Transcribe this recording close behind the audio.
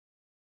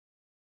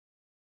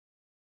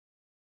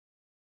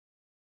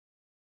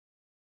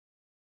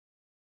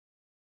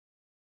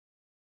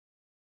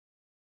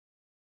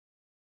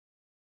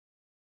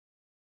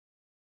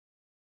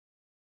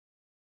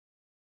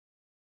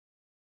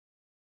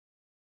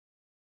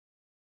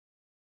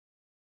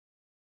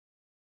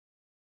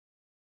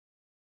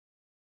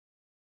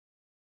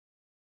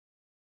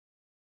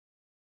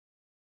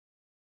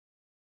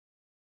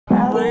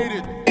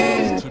rated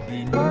is to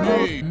be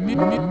me.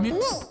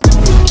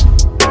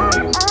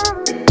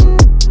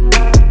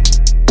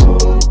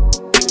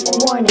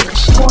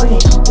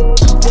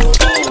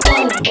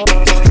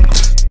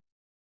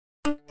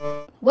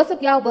 What's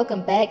up, y'all?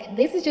 Welcome back.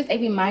 This is just a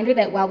reminder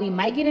that while we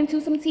might get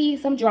into some tea,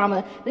 some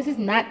drama, this is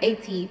not a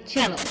tea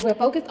channel. We're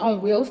focused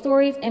on real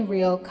stories and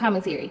real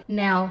commentary.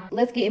 Now,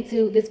 let's get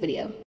into this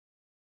video.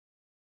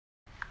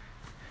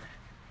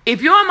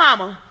 If you're a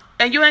mama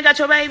and you ain't got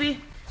your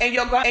baby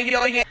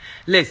and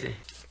listen.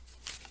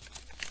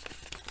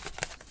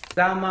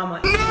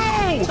 Godmama.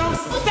 No!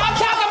 Stop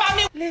talking about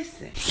me.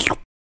 Listen.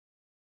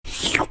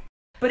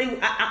 But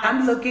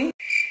I'm looking.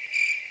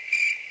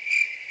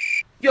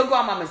 Your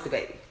grandmama's the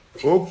baby.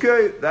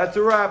 Okay, that's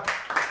a wrap.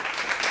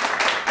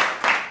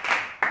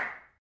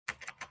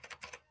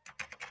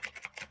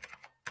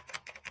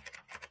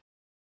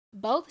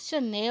 Both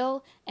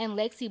Chanel and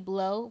Lexi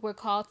Blow were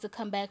called to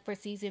come back for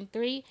season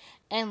 3,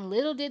 and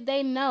little did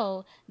they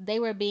know they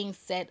were being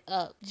set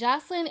up.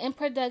 Jocelyn and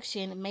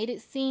production made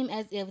it seem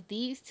as if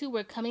these two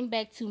were coming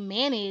back to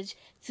manage,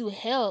 to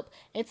help,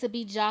 and to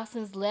be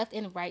Jocelyn's left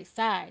and right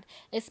side,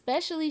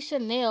 especially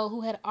Chanel,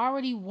 who had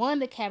already won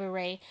the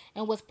cabaret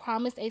and was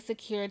promised a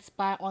secured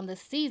spot on the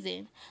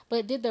season.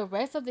 But did the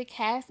rest of the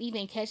cast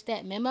even catch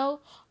that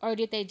memo, or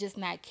did they just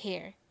not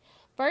care?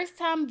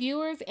 First-time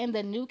viewers and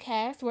the new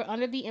cast were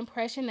under the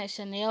impression that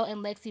Chanel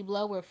and Lexi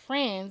Blow were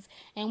friends,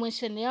 and when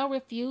Chanel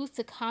refused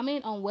to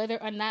comment on whether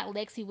or not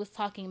Lexi was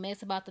talking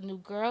mess about the new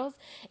girls,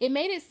 it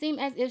made it seem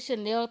as if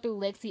Chanel threw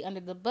Lexi under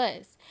the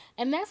bus.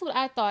 And that's what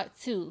I thought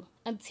too,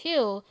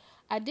 until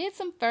I did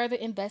some further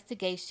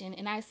investigation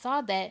and I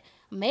saw that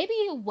maybe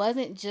it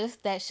wasn't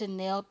just that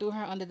Chanel threw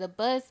her under the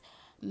bus,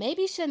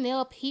 maybe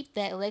Chanel peeped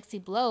that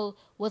Lexi Blow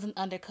was an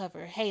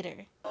undercover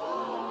hater.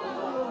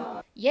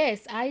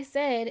 Yes, I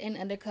said an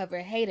undercover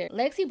hater.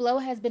 Lexi Blow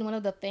has been one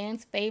of the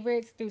fans'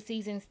 favorites through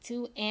seasons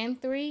 2 and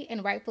 3,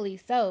 and rightfully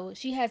so.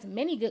 She has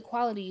many good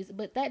qualities,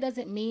 but that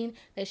doesn't mean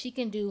that she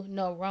can do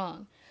no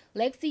wrong.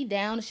 Lexi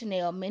downed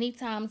Chanel many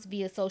times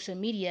via social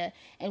media,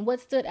 and what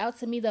stood out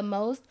to me the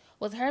most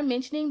was her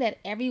mentioning that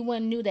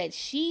everyone knew that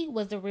she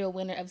was the real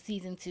winner of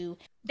season 2.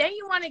 Then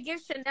you want to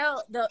give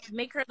Chanel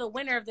make her the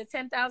winner of the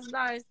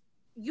 $10,000.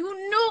 You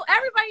knew,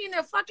 everybody in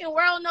the fucking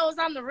world knows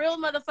I'm the real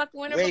motherfucking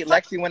winner. Wait,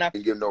 Lexi went out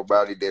and give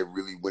nobody that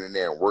really went in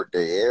there and worked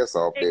their ass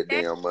off that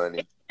damn money.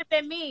 It should have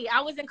been me. I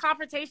was in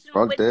confrontation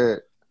with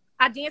that.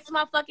 I danced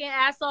my fucking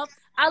ass off.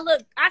 I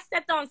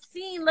stepped on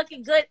scene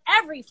looking good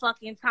every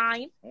fucking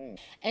time.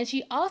 And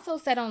she also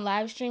said on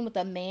live stream with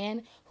a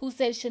man who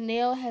said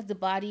Chanel has the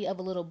body of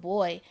a little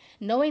boy,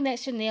 knowing that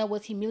Chanel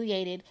was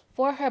humiliated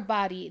for her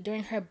body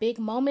during her big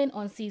moment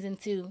on season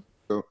 2.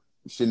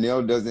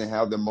 Chanel doesn't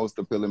have the most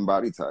appealing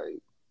body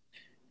type.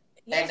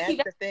 Yes, and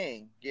that's the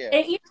thing. Yeah.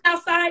 And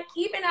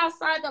even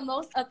outside the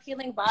most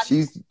appealing body.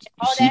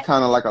 She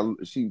kind of like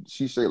she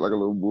shaped like a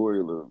little boy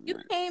a little bit.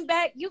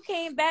 You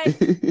came back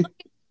looking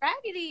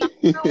raggedy.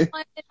 You know,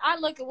 I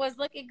was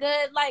looking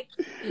good. Like,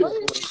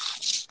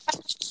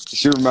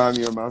 she remind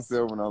me of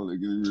myself when I look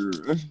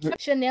at her.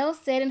 Chanel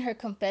said in her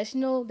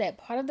confessional that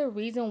part of the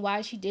reason why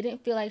she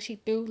didn't feel like she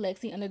threw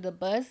Lexi under the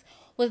bus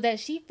was that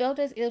she felt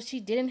as if she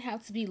didn't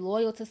have to be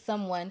loyal to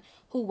someone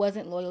who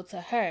wasn't loyal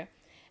to her.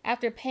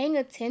 After paying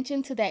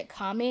attention to that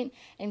comment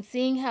and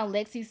seeing how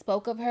Lexi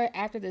spoke of her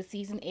after the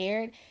season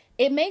aired,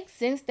 it makes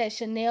sense that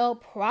Chanel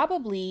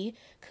probably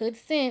could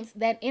sense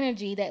that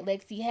energy that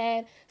Lexi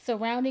had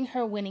surrounding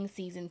her winning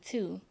season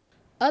 2.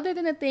 Other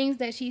than the things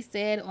that she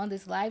said on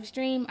this live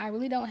stream, I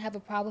really don't have a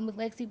problem with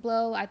Lexi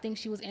Blow. I think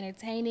she was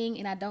entertaining,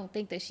 and I don't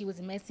think that she was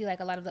messy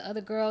like a lot of the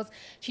other girls.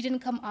 She didn't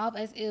come off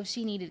as if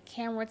she needed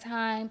camera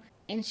time,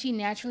 and she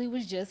naturally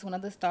was just one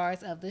of the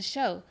stars of the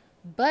show.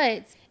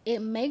 But it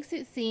makes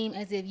it seem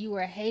as if you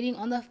were hating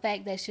on the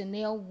fact that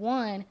Chanel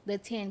won the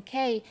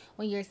 10K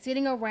when you're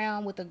sitting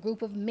around with a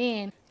group of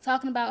men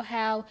talking about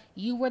how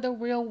you were the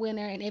real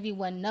winner and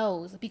everyone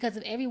knows. Because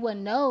if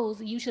everyone knows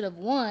you should have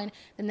won,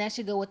 then that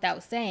should go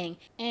without saying.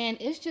 And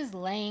it's just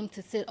lame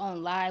to sit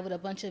on live with a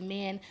bunch of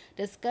men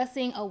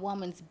discussing a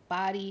woman's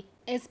body,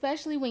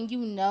 especially when you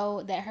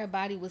know that her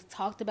body was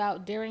talked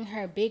about during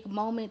her big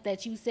moment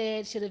that you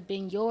said should have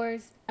been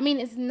yours. I mean,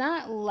 it's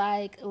not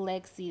like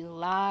Lexi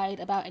lied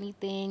about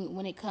anything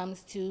when it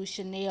comes to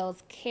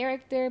Chanel's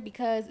character,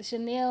 because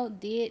Chanel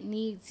did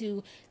need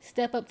to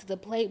step up to the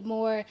plate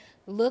more,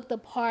 look the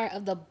part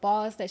of the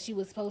boss that she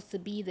was supposed to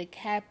be, the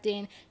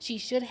captain. She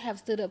should have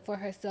stood up for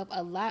herself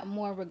a lot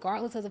more,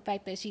 regardless of the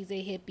fact that she's a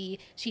hippie.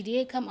 She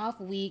did come off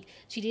weak.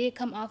 She did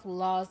come off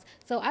lost.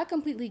 So I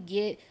completely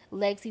get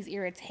Lexi's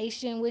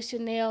irritation with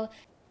Chanel.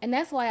 And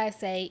that's why I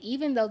say,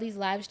 even though these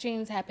live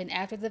streams happened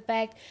after the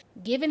fact,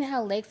 given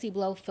how Lexi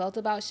Blow felt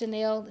about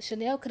Chanel,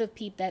 Chanel could have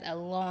peeped that a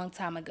long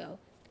time ago.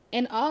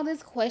 And all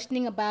this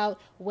questioning about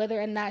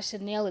whether or not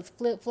Chanel is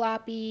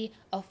flip-floppy,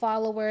 a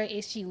follower,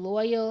 is she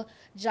loyal,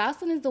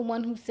 Jocelyn is the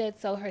one who said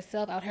so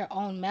herself out her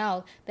own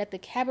mouth, that the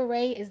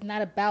cabaret is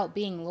not about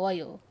being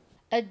loyal.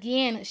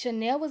 Again,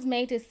 Chanel was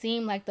made to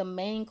seem like the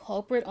main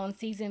culprit on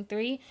season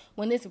 3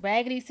 when this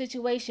raggedy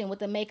situation with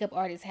the makeup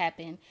artist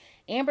happened.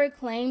 Amber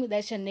claimed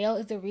that Chanel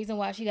is the reason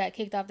why she got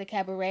kicked off the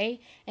cabaret,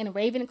 and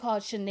Raven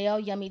called Chanel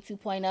Yummy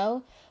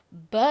 2.0.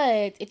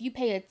 But if you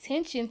pay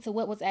attention to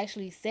what was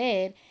actually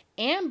said,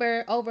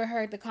 Amber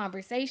overheard the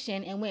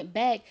conversation and went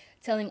back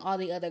telling all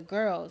the other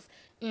girls.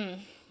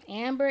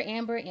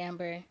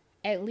 Amber.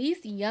 At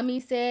least Yummy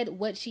said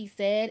what she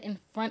said in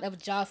front of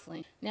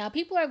Jocelyn. Now,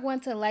 people are going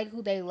to like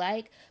who they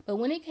like, but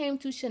when it came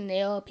to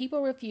Chanel,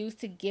 people refused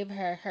to give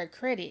her her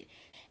credit.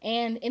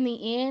 And in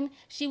the end,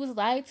 she was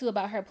lied to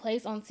about her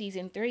place on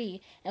season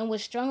 3 and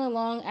was strung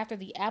along after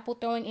the apple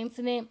throwing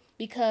incident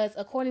because,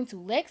 according to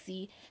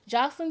Lexi,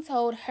 Jocelyn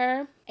told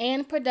her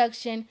and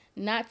production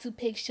not to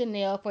pick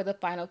Chanel for the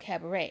final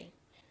cabaret.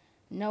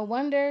 No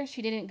wonder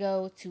she didn't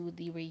go to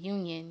the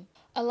reunion.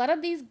 A lot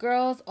of these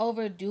girls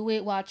overdo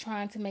it while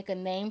trying to make a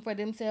name for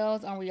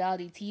themselves on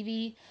reality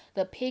TV.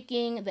 The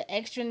picking, the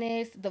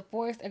extraness, the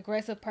forced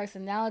aggressive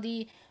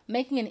personality,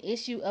 making an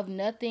issue of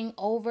nothing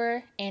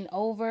over and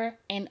over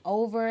and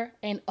over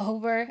and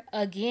over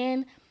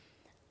again.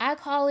 I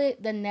call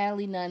it the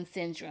Natalie Nunn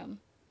syndrome.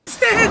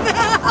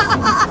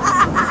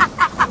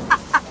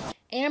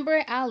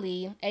 Amber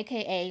Ali,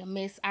 aka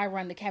Miss I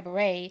Run the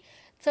Cabaret,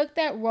 took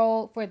that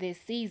role for this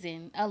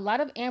season. A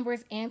lot of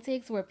Amber's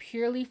antics were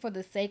purely for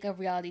the sake of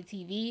reality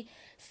TV,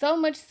 so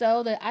much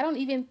so that I don't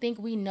even think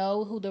we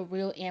know who the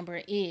real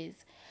Amber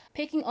is.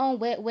 Picking on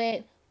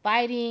Wet,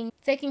 fighting,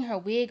 taking her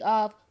wig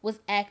off was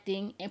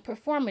acting and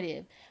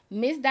performative.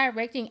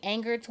 Misdirecting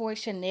anger towards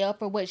Chanel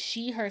for what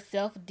she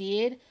herself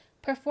did,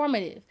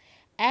 performative.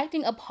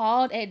 Acting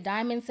appalled at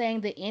Diamond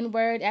saying the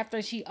N-word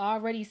after she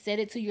already said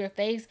it to your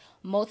face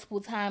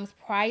multiple times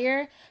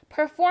prior,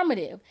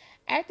 performative.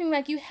 Acting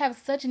like you have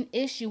such an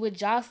issue with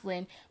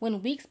Jocelyn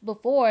when weeks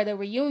before the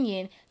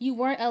reunion you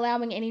weren't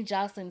allowing any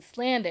Jocelyn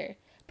slander,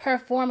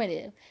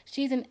 performative.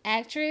 She's an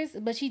actress,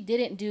 but she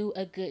didn't do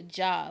a good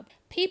job.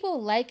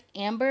 People like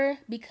Amber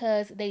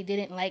because they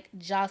didn't like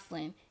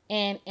Jocelyn.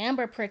 And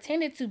Amber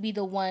pretended to be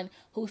the one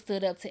who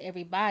stood up to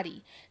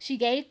everybody. She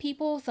gave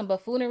people some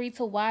buffoonery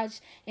to watch,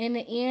 and in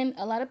the end,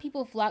 a lot of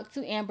people flocked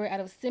to Amber out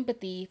of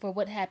sympathy for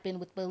what happened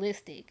with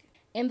Ballistic.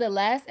 In the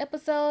last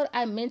episode,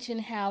 I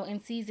mentioned how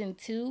in season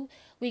 2,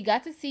 we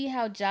got to see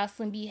how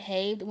Jocelyn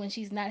behaved when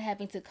she's not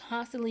having to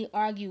constantly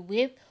argue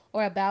with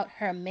or about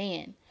her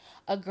man.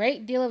 A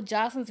great deal of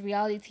Jocelyn's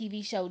reality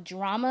TV show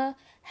drama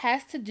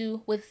has to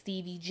do with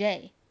Stevie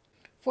J.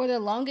 For the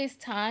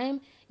longest time,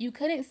 you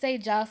couldn't say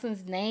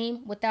Jocelyn's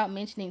name without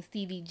mentioning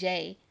Stevie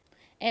J.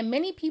 And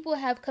many people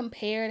have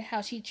compared how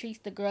she treats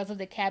the girls of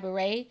the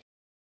cabaret,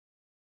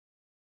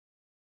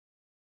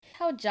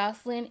 how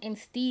Jocelyn and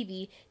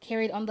Stevie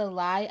carried on the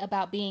lie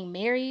about being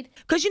married.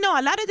 Because, a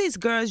lot of these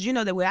girls,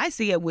 the way I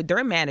see it with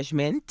their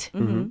management,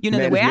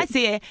 the way I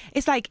see it,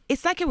 it's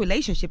like a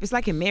relationship. It's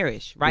like a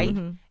marriage, right?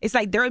 Mm-hmm. It's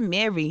like they're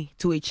married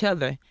to each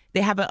other.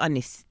 They have an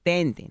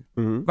understanding,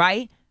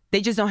 right?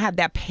 They just don't have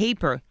that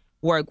paperwork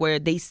where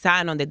they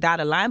sign on the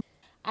dotted line.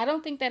 I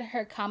don't think that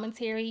her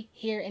commentary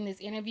here in this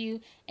interview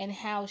and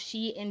how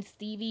she and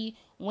Stevie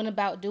went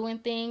about doing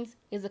things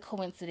is a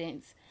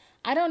coincidence.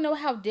 I don't know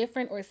how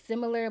different or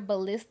similar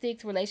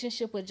Ballistic's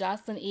relationship with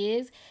Jocelyn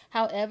is.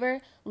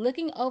 However,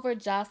 looking over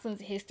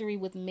Jocelyn's history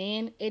with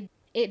men,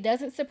 it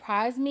doesn't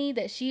surprise me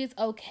that she is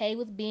okay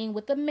with being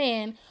with a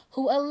man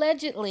who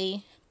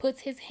allegedly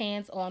puts his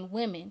hands on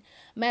women.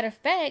 Matter of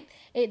fact,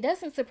 it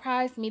doesn't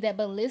surprise me that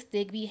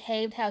Ballistic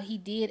behaved how he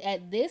did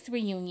at this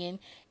reunion,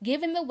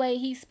 given the way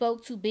he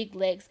spoke to Big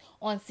Lex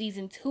on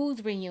season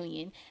 2's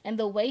reunion, and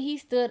the way he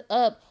stood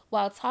up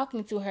while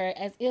talking to her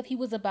as if he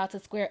was about to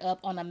square up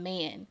on a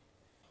man.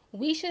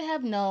 We should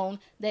have known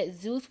that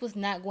Zeus was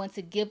not going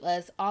to give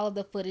us all of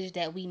the footage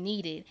that we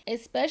needed,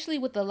 especially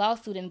with the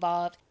lawsuit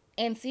involved.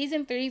 And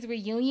season 3's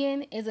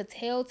reunion is a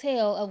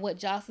telltale of what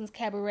Jocelyn's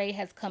cabaret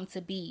has come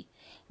to be.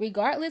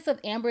 Regardless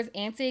of Amber's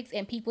antics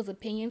and people's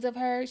opinions of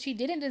her, she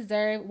didn't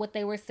deserve what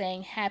they were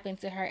saying happened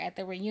to her at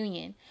the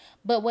reunion.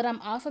 But what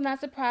I'm also not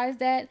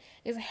surprised at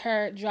is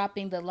her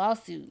dropping the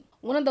lawsuit.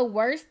 One of the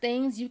worst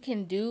things you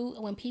can do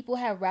when people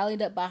have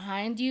rallied up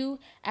behind you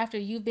after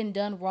you've been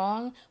done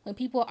wrong, when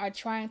people are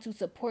trying to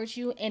support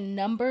you in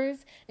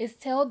numbers, is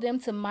tell them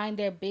to mind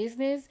their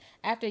business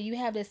after you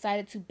have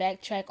decided to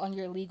backtrack on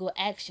your legal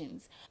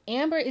actions.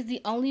 Amber is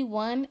the only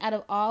one out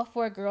of all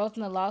 4 girls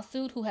in the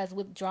lawsuit who has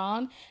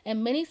withdrawn,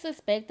 and many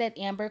suspect that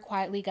Amber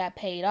quietly got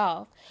paid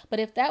off. But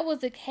if that was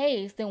the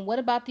case, then what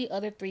about the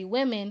other 3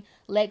 women,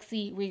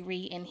 Lexi,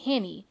 Riri, and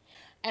Henny?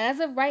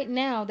 As of right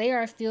now, they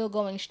are still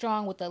going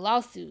strong with the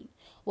lawsuit.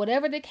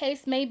 Whatever the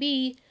case may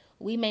be,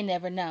 we may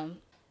never know.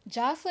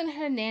 Jocelyn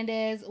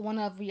Hernandez, one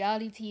of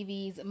reality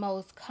TV's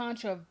most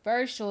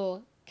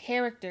controversial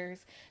characters,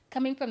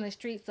 coming from the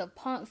streets of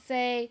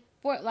Ponce,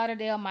 Fort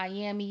Lauderdale,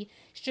 Miami,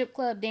 strip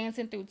club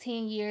dancing through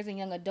 10 years in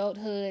young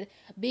adulthood,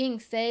 being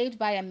saved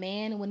by a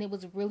man when it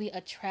was really a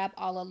trap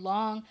all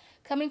along,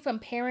 coming from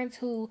parents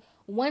who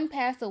one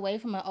passed away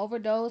from an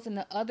overdose and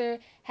the other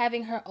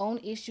having her own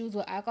issues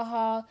with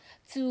alcohol,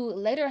 to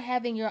later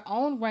having your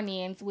own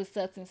run-ins with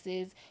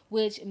substances,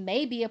 which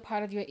may be a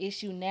part of your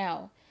issue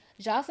now.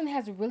 Jocelyn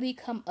has really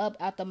come up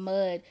out the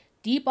mud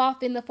deep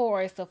off in the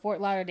forest of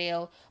Fort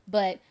Lauderdale.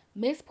 But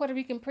Miss Puerto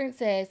Rican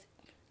Princess,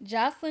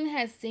 Jocelyn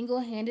has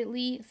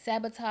single-handedly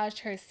sabotaged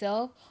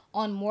herself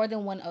on more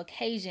than one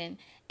occasion,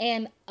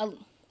 and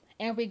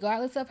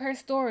regardless of her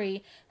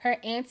story, her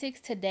antics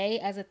today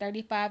as a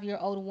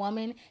 35-year-old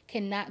woman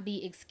cannot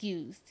be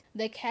excused.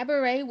 The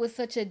cabaret was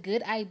such a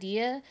good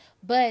idea,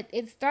 but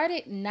it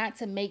started not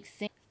to make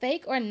sense.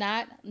 Fake or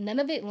not, none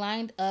of it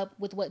lined up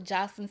with what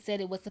Jocelyn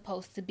said it was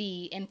supposed to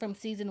be. And from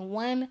season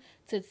 1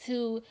 to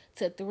 2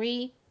 to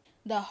 3,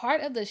 the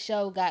heart of the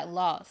show got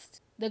lost.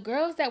 The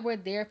girls that were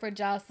there for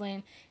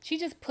Jocelyn, she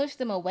just pushed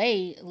them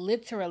away,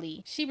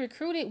 literally. She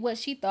recruited what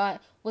she thought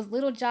was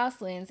little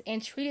Jocelyn's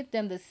and treated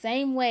them the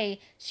same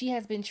way she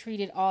has been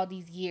treated all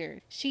these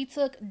years. She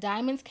took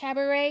Diamond's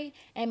cabaret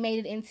and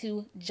made it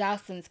into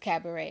Jocelyn's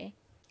cabaret.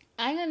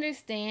 I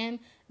understand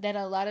that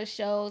a lot of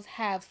shows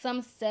have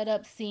some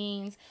setup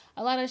scenes,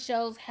 a lot of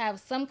shows have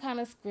some kind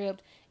of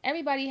script,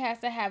 everybody has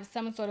to have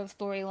some sort of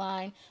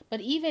storyline, but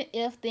even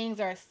if things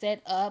are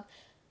set up,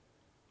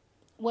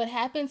 what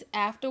happens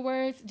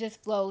afterwards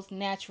just flows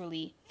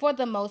naturally for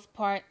the most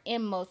part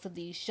in most of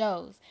these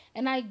shows.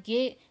 And I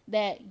get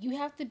that you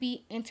have to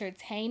be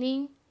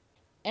entertaining,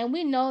 and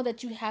we know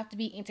that you have to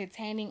be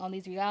entertaining on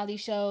these reality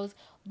shows,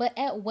 but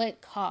at what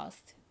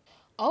cost?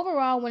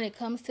 Overall, when it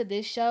comes to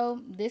this show,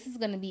 this is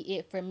going to be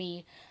it for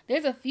me.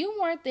 There's a few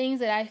more things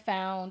that I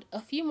found,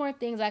 a few more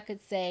things I could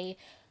say.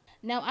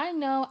 Now, I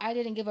know I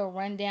didn't give a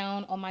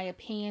rundown on my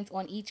opinions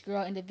on each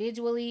girl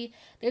individually.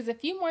 There's a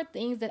few more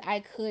things that I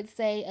could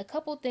say, a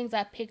couple things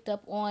I picked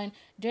up on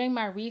during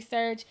my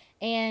research,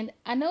 and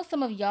I know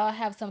some of y'all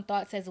have some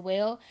thoughts as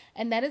well,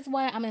 and that is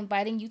why I'm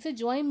inviting you to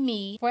join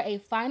me for a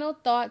final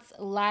thoughts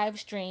live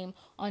stream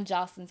on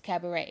Jocelyn's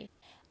Cabaret.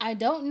 I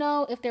don't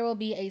know if there will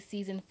be a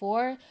season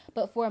 4,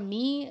 but for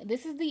me,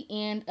 this is the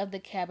end of the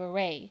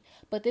cabaret.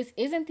 But this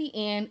isn't the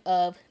end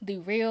of The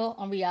Real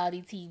on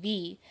reality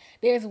TV.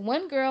 There's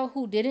one girl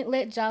who didn't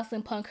let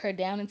Jocelyn punk her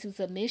down into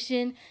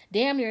submission,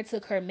 damn near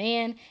took her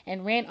man,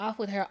 and ran off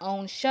with her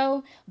own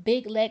show,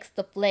 Big Lex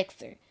the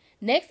Flexer.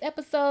 Next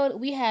episode,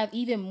 we have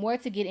even more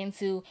to get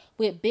into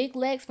with Big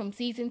Lex from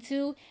season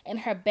 2 and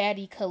her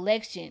baddie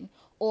collection,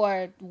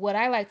 or what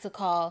I like to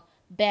call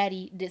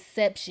baddie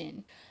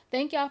deception.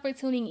 Thank y'all for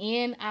tuning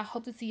in. I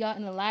hope to see y'all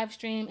in the live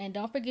stream. And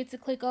don't forget to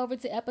click over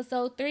to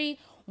episode 3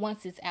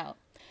 once it's out.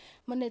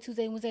 Monday,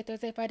 Tuesday, Wednesday,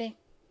 Thursday, Friday.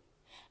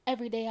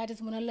 Every day I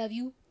just want to love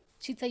you.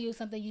 She tell you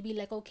something, you be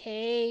like,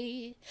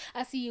 okay.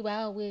 I see you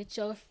out with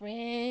your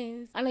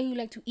friends. I know you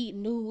like to eat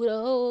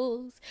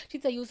noodles. She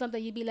tell you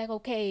something, you be like,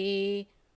 okay.